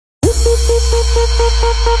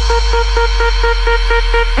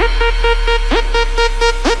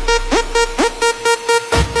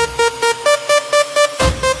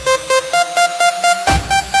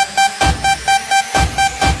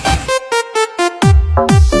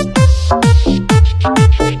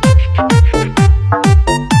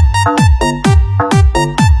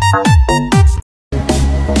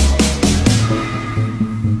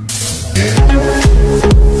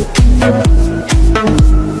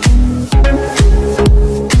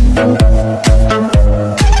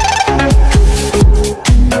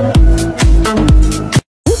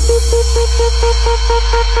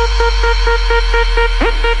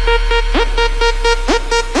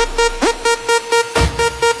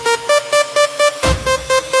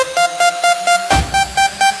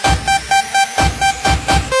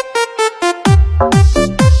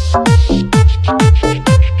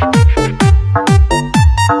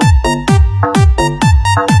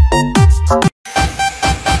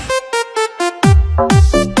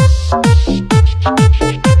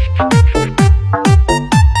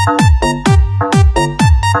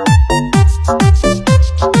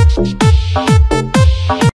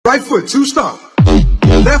Right foot, two stomp.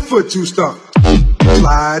 Left foot, two stomp.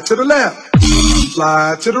 Slide to the left.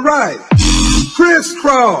 Slide to the right.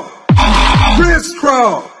 Crisscross.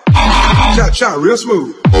 Crisscross. Cha-cha, real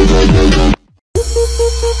smooth.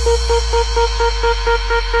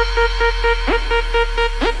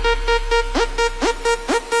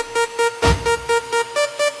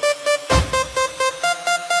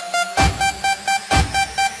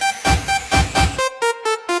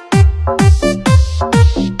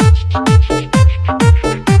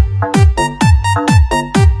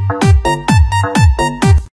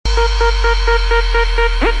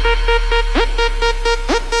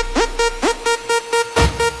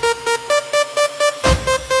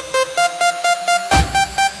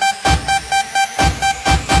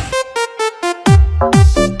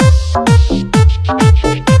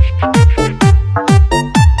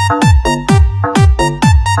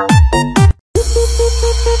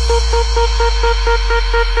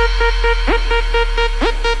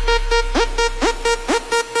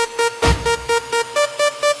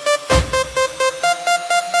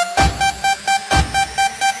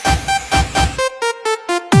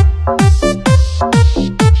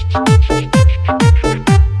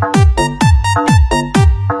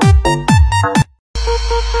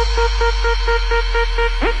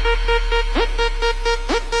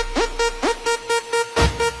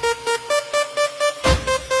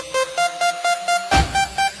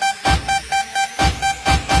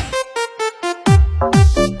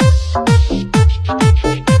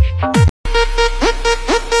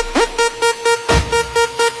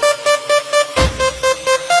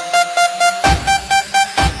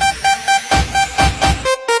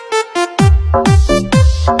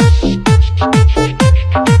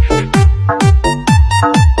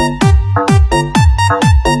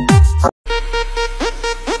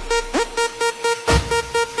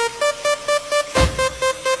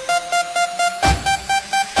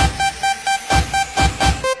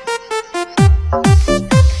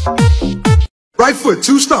 Right foot,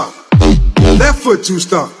 two stomp. Left foot, two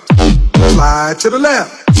stomp. Slide to the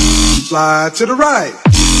left. Slide to the right.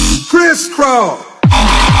 Crisscross.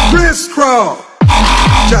 Crisscross.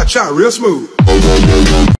 Cha-cha, real smooth.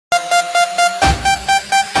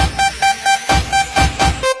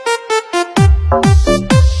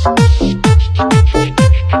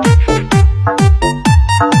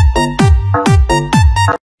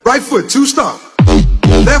 Right foot, two stomp.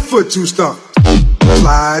 Left foot, two stomp.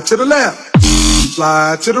 Slide to the left.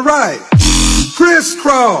 Slide to the right.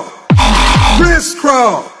 Crisscross.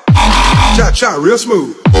 Crisscross. Cha-cha, real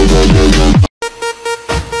smooth.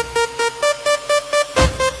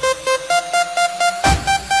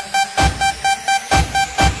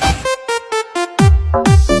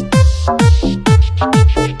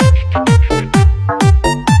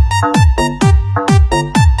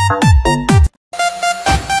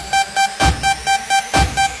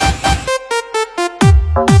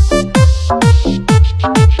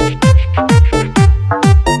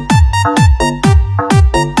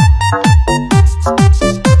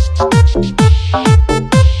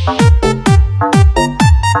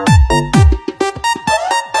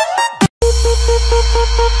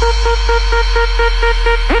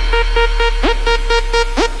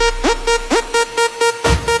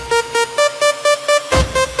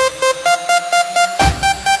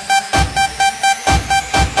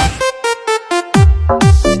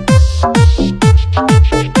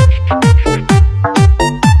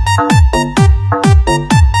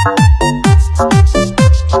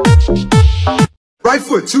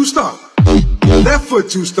 two stomp. Left foot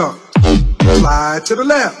two stomp. Slide to the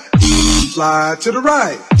left. Slide to the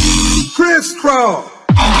right. Crisscross.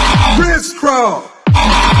 Crisscross.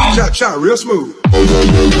 Chop, chop, real smooth.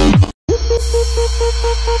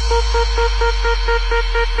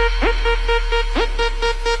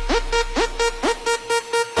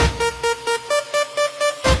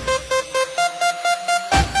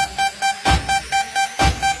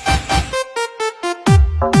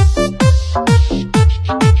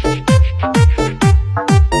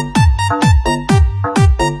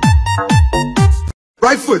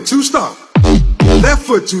 Right foot two stomp. Left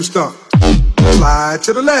foot two stomp. Slide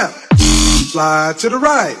to the left. Slide to the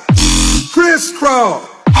right. Crisscross.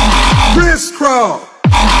 Crisscross.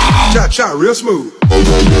 Chop, chop, real smooth.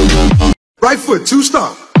 Right foot two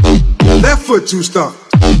stomp. Left foot two stomp.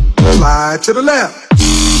 Slide to the left.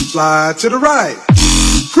 Slide to the right.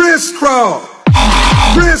 Crisscross.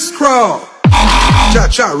 Crisscross.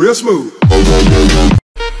 Chop, chop, real smooth.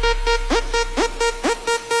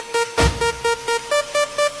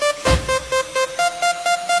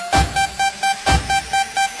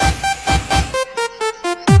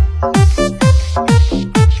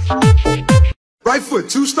 Right foot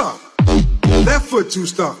two stomp. Left foot two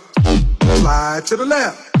stomp. Slide to the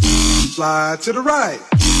left. Slide to the right.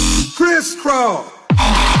 Crisscross.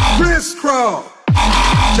 Crisscross.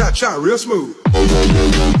 Chop, chop, real smooth.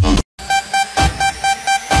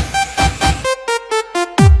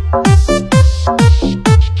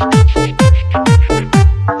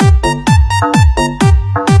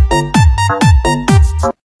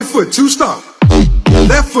 Right foot two stomp.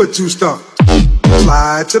 Left foot two stomp.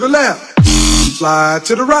 Slide to the left. Slide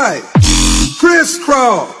to the right.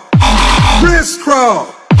 Crisscross.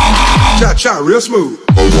 Crisscross. Chop, chop, real smooth.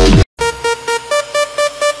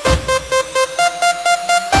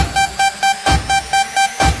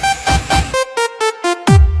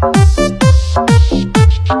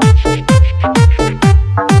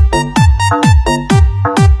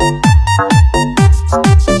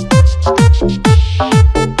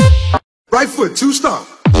 Right foot two stomp.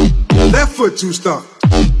 Left foot two stomp.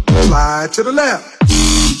 Slide to the left.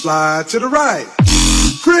 Slide to the right.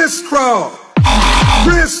 Crisscross.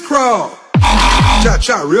 Crisscross. Chop,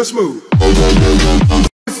 chop, real smooth.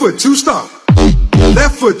 Right foot two stomp.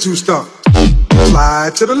 Left foot two stomp.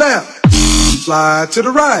 Slide to the left. Slide to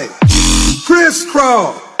the right.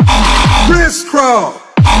 Crisscross. Crisscross.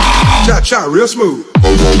 Chop, chop, real smooth.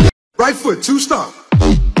 Right foot two stomp.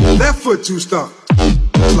 Left foot two stomp.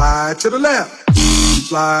 Slide to the left.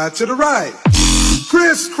 Slide to the right.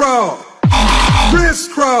 Crisscross.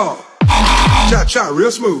 Crisscross. Chop, chop,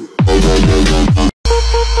 real smooth.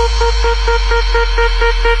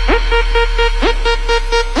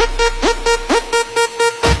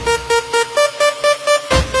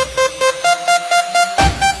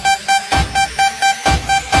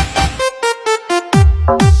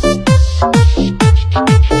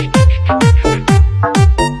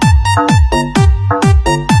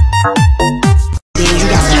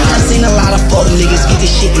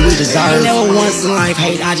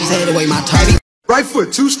 I just had to weigh my target. Right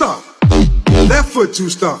foot two stomp. Left foot two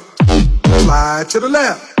stomp. Slide to the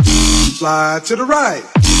left. Slide to the right.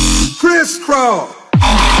 Crisscross.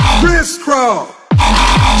 Crisscross.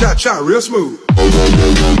 Chop, chop, real smooth.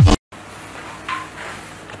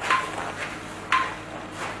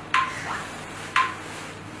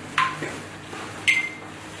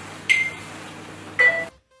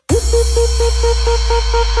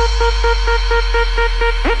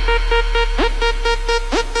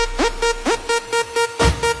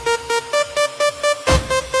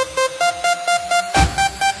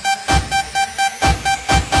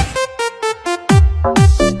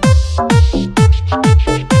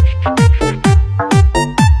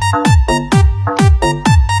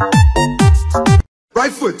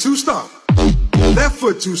 Right foot two stomp. Left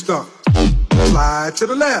foot two stomp. Slide to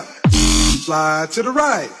the left. Slide to the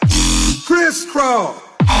right. Crisscross.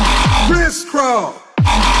 Crisscross.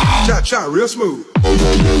 Chop, chop, real smooth.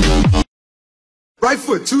 Right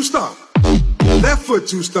foot two stomp. Left foot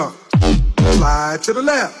two stomp. Slide to the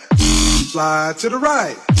left. Slide to the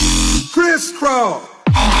right. Crisscross.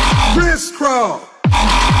 Crisscross.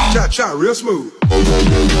 Chop, chop, real smooth.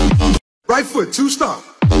 Right foot two stomp.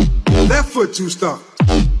 Left foot two stomp.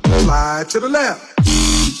 Slide to the left.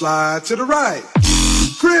 Slide to the right.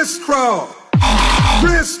 Crisscross.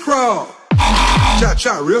 Crisscross. Chop,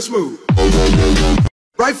 chop, real smooth.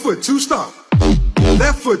 Right foot two stomp.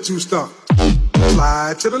 Left foot two stomp.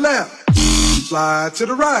 Slide to the left. Slide to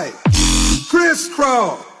the right.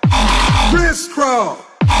 Crisscross. Crisscross.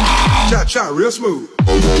 Chop, chop, real smooth.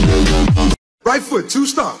 Right foot two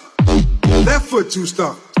stomp. Left foot two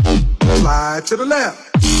stomp. slide to the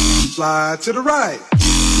left, slide to the right,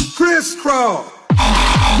 crisscross,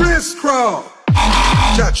 crisscross,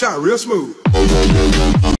 cha-cha, real smooth.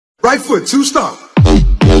 Right foot, 2 stomp,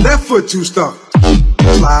 left foot, 2 stomp,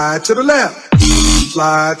 slide to the left,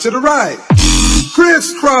 slide to the right,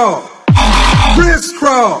 crisscross,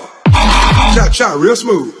 crisscross, cha-cha, real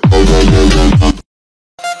smooth.